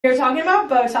You're talking about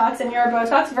Botox, and you're a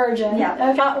Botox virgin.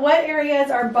 Yeah. Okay. What areas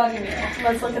are bugging you?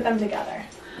 Let's look at them together.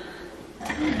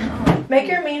 Make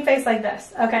your mean face like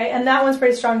this, okay? And that one's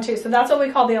pretty strong too. So that's what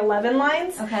we call the 11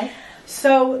 lines. Okay.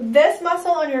 So this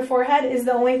muscle on your forehead is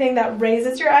the only thing that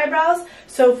raises your eyebrows.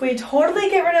 So if we totally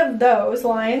get rid of those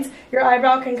lines, your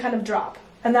eyebrow can kind of drop.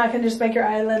 And that can just make your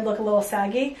eyelid look a little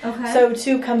saggy. Okay. So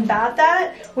to combat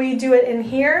that, we do it in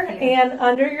here and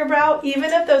under your brow,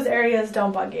 even if those areas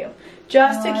don't bug you.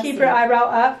 Just to keep your eyebrow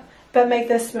up, but make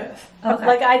this smooth. Okay.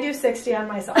 Like I do 60 on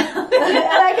myself. And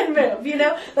I can move, you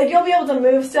know? Like you'll be able to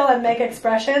move still and make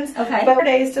expressions. Okay. But 4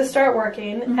 days to start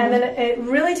working. And then it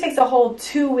really takes a whole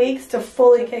 2 weeks to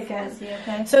fully kick in.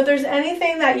 Okay. So if there's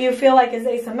anything that you feel like is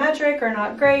asymmetric or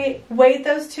not great, wait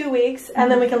those 2 weeks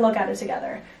and then we can look at it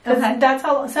together. Because that's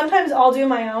how, sometimes I'll do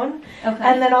my own. Okay.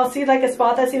 And then I'll see like a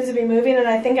spot that seems to be moving and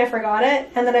I think I forgot it.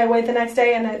 And then I wait the next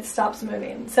day and it stops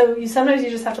moving. So sometimes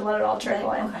you just have to let it all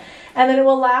trickle in. Okay. And then it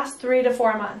will last 3 to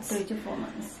 4 months. 3 to 4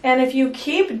 months. And if you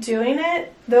keep doing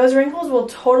it, those wrinkles will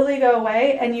totally go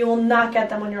away and you will not get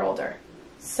them when you're older.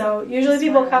 So usually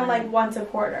people come like once a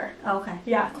quarter. Okay.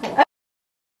 Yeah. Cool.